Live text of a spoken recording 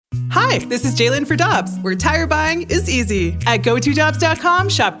Hi, this is Jalen for Dobbs, where tire buying is easy. At GoToDobbs.com,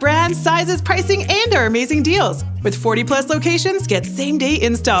 shop brands, sizes, pricing, and our amazing deals. With 40-plus locations, get same-day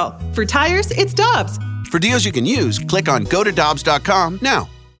install. For tires, it's Dobbs. For deals you can use, click on GoToDobbs.com now.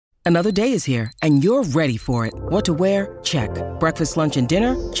 Another day is here, and you're ready for it. What to wear? Check. Breakfast, lunch, and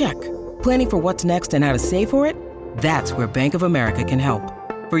dinner? Check. Planning for what's next and how to save for it? That's where Bank of America can help.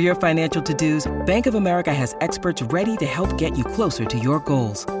 For your financial to-dos, Bank of America has experts ready to help get you closer to your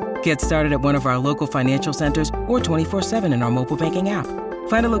goals. Get started at one of our local financial centers or 24/7 in our mobile banking app.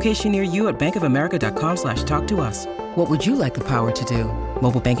 Find a location near you at bankofamerica.com/talktous. What would you like the power to do?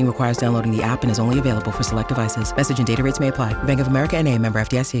 Mobile banking requires downloading the app and is only available for select devices. Message and data rates may apply. Bank of America N.A., member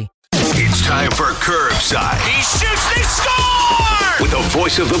FDIC. It's time for Curbside. He shoots, they score! With the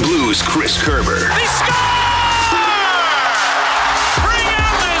voice of the Blues, Chris Kerber. They score! Bring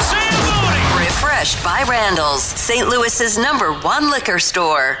out the St. Louis! Refreshed by Randall's, St. Louis's #1 liquor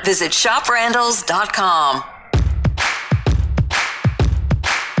store. Visit shoprandalls.com.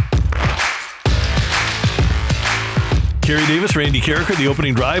 Kerry Davis, Randy Carricker, the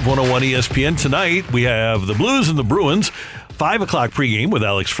opening drive, 101 ESPN. Tonight, we have the Blues and the Bruins. 5 o'clock pregame with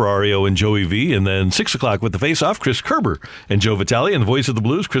Alex Ferrario and Joey V. And then 6 o'clock with the face-off, Chris Kerber and Joe Vitale. And the voice of the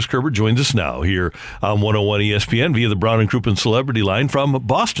Blues, Chris Kerber, joins us now here on 101 ESPN via the Brown and Crouppen Celebrity Line from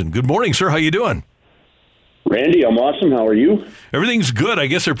Boston. Good morning, sir. How you doing? Randy, I'm awesome. How are you? Everything's good. I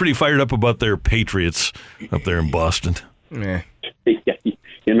guess they're pretty fired up about their Patriots up there in Boston. Yeah.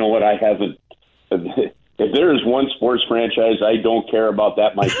 You know what? I haven't... If there is one sports franchise I don't care about,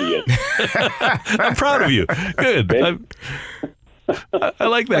 that might be it. I'm proud of you. Good. I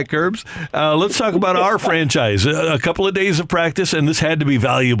like that, Curbs. Let's talk about our franchise. A couple of days of practice, and this had to be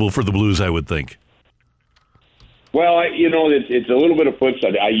valuable for the Blues, I would think. Well, it's a little bit of flip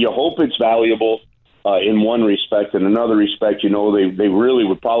side. You hope it's valuable in one respect. In another respect, they really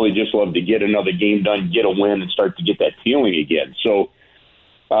would probably just love to get another game done, get a win, and start to get that feeling again. So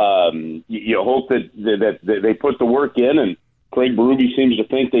you hope that they put the work in, and Craig Berube seems to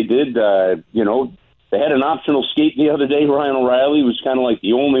think they did. They had an optional skate the other day. Ryan O'Reilly was kind of like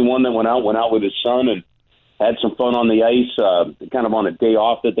the only one that went out with his son and had some fun on the ice, kind of on a day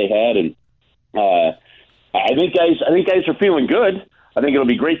off that they had. And I think guys are feeling good. I think it'll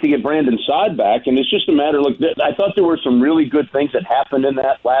be great to get Brandon Saad back, and it's just a matter. Look, I thought there were some really good things that happened in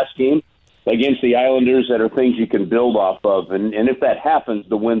that last game against the Islanders that are things you can build off of. And if that happens,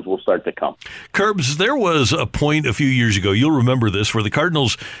 the wins will start to come. Curbs, there was a point a few years ago, you'll remember this, where the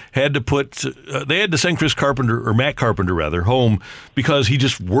Cardinals had to send Chris Carpenter, or Matt Carpenter rather, home because he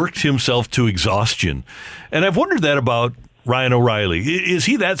just worked himself to exhaustion. And I've wondered that about Ryan O'Reilly. Is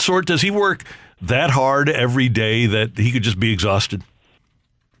he that sort? Does he work that hard every day that he could just be exhausted?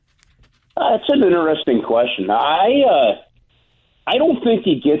 That's an interesting question. I don't think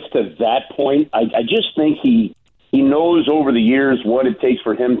he gets to that point. I just think he knows over the years what it takes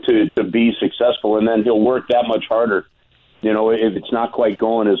for him to be successful, and then he'll work that much harder, if it's not quite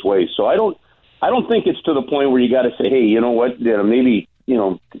going his way. So I don't think it's to the point where you got to say, hey, you know what, maybe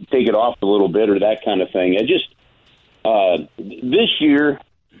take it off a little bit or that kind of thing. I just this year,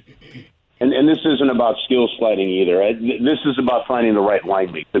 and this isn't about skill sliding either. This is about finding the right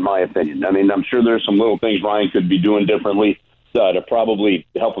line mates, in my opinion. I mean, I'm sure there's some little things Ryan could be doing differently to probably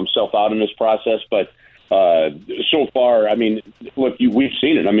help himself out in this process. But so far, I mean, look, we've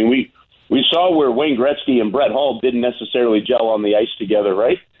seen it. I mean, we saw where Wayne Gretzky and Brett Hull didn't necessarily gel on the ice together,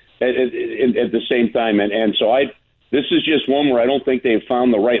 right? At the same time. And so this is just one where I don't think they've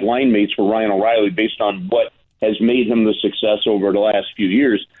found the right line mates for Ryan O'Reilly based on what has made him the success over the last few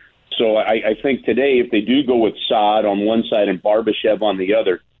years. So I think today, if they do go with Saad on one side and Barbashev on the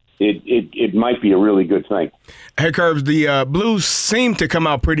other, it might be a really good thing. Hey, Curbs, the Blues seem to come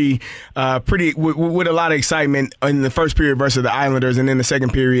out pretty with a lot of excitement in the first period versus the Islanders, and in the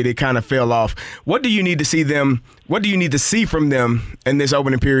second period it kind of fell off. What do you need to see from them in this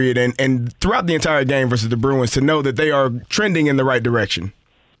opening period and throughout the entire game versus the Bruins to know that they are trending in the right direction?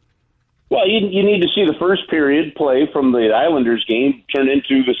 Well, you need to see the first period play from the Islanders game turn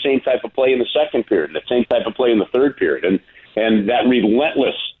into the same type of play in the second period, the same type of play in the third period, and that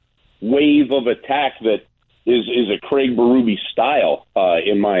relentless wave of attack that is a Craig Berube style,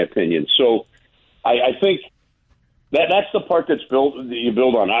 in my opinion. So I think that's the part that you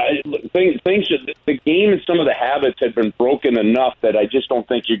build on. The game and some of the habits have been broken enough that I just don't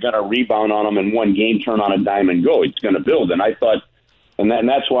think you're going to rebound on them in one game, turn on a dime and go. It's going to build. And I thought, and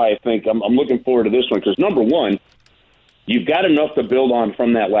that's why I think I'm looking forward to this one, because number one, you've got enough to build on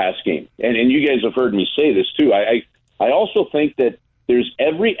from that last game. And you guys have heard me say this too. I also think that there's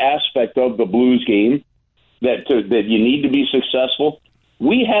every aspect of the Blues game that you need to be successful.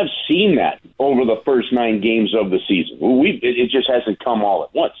 We have seen that over the first 9 games of the season. It just hasn't come all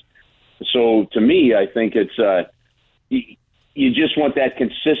at once. So to me, I think it's you just want that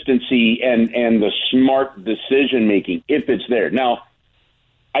consistency and the smart decision making if it's there. Now,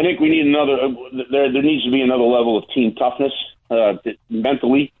 I think we need there needs to be another level of team toughness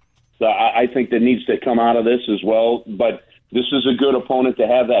mentally. I think that needs to come out of this as well. But this is a good opponent to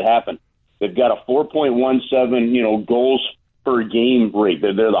have that happen. They've got a 4.17 goals per game rate.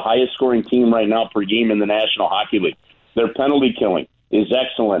 They're the highest scoring team right now per game in the National Hockey League. Their penalty killing is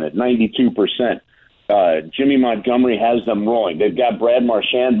excellent at 92%. Jimmy Montgomery has them rolling. They've got Brad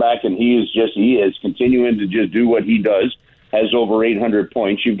Marchand back, and he is continuing to just do what he does. Has over 800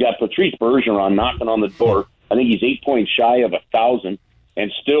 points. You've got Patrice Bergeron knocking on the door. I think he's 8 points shy of 1,000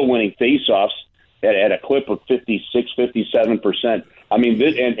 and still winning faceoffs at a clip of 56, 57%. I mean,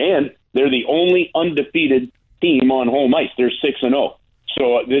 and they're the only undefeated team on home ice. They're 6-0.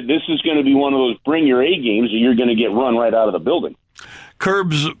 So this is going to be one of those bring your A games that you're going to get run right out of the building.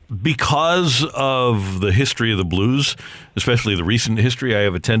 Curbs, because of the history of the Blues, especially the recent history, I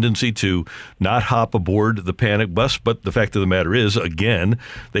have a tendency to not hop aboard the panic bus. But the fact of the matter is, again,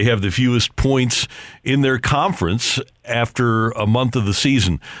 they have the fewest points in their conference after a month of the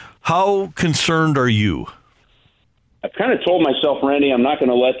season. How concerned are you? I've kind of told myself, Randy, I'm not going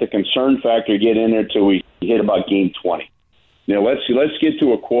to let the concern factor get in there till we hit about game 20. Let's get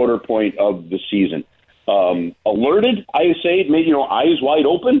to a quarter point of the season. Alerted, I say, maybe eyes wide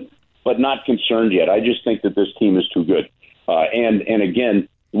open, but not concerned yet. I just think that this team is too good. And again,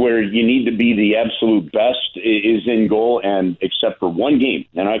 where you need to be the absolute best is in goal, and except for one game.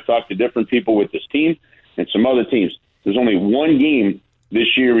 And I've talked to different people with this team and some other teams. There's only one game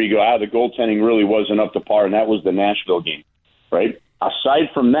this year where you go, the goaltending really wasn't up to par, and that was the Nashville game, right? Aside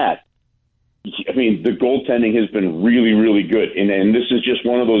from that, I mean, the goaltending has been really, really good. And this is just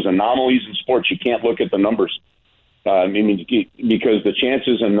one of those anomalies in sports. You can't look at the numbers. Because the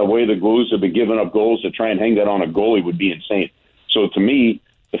chances and the way the Blues have been giving up goals to try and hang that on a goalie would be insane. So to me,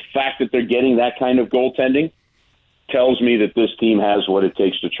 the fact that they're getting that kind of goaltending tells me that this team has what it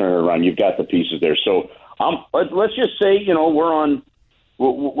takes to turn it around. You've got the pieces there. So let's just say,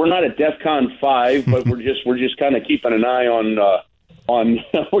 we're not at DEFCON 5, but we're just kind of keeping an eye on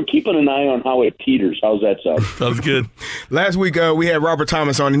we're keeping an eye on how it teeters. How's that sound? Sounds good. Last week we had Robert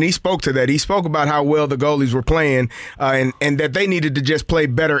Thomas on, and he spoke to that. He spoke about how well the goalies were playing and that they needed to just play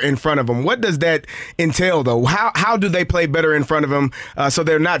better in front of them. What does that entail, though? How do they play better in front of them so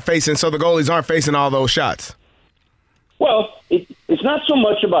the goalies aren't facing all those shots? Well, it's not so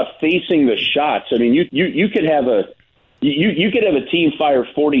much about facing the shots. I mean, you could have a team fire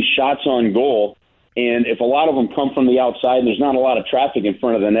 40 shots on goal. And if a lot of them come from the outside and there's not a lot of traffic in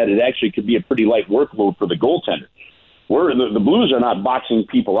front of the net, it actually could be a pretty light workload for the goaltender. The Blues are not boxing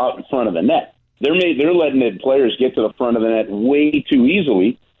people out in front of the net. They're letting the players get to the front of the net way too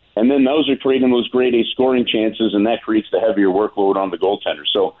easily, and then those are creating those grade A scoring chances, and that creates the heavier workload on the goaltender.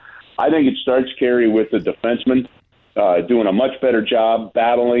 So I think it starts, Carey, with the defensemen doing a much better job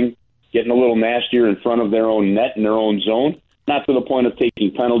battling, getting a little nastier in front of their own net in their own zone. Not to the point of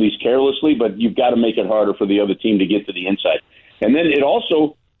taking penalties carelessly, but you've got to make it harder for the other team to get to the inside. And then it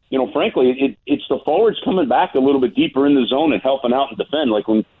also, frankly, it's the forwards coming back a little bit deeper in the zone and helping out and defend. Like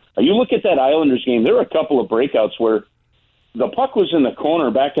when you look at that Islanders game, there were a couple of breakouts where the puck was in the corner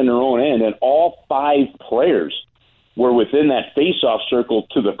back in their own end, and all 5 players were within that face-off circle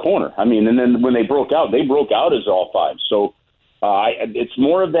to the corner. I mean, and then when they broke out as all 5. So it's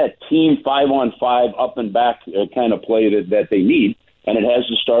more of that team 5-on-5 up and back kind of play that they need, and it has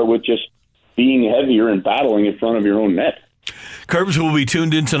to start with just being heavier and battling in front of your own net. Curbs will be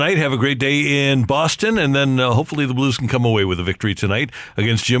tuned in tonight. Have a great day in Boston, and then hopefully the Blues can come away with a victory tonight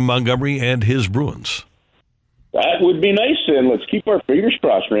against Jim Montgomery and his Bruins. That would be nice, and let's keep our fingers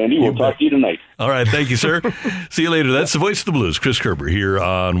crossed, Randy. We'll talk to you tonight. All right, thank you, sir. See you later. That's the voice of the Blues, Chris Kerber, here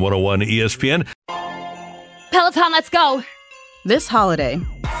on 101 ESPN. Peloton, let's go. This holiday,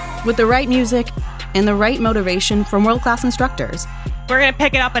 with the right music and the right motivation from world-class instructors, we're going to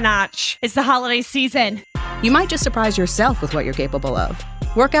pick it up a notch. It's the holiday season. You might just surprise yourself with what you're capable of.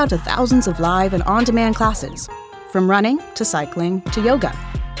 Work out to thousands of live and on-demand classes, from running to cycling to yoga.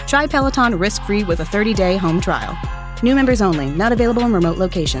 Try Peloton risk-free with a 30-day home trial. New members only, not available in remote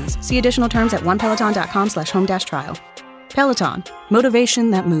locations. See additional terms at onepeloton.com/home-trial. Peloton,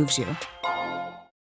 motivation that moves you.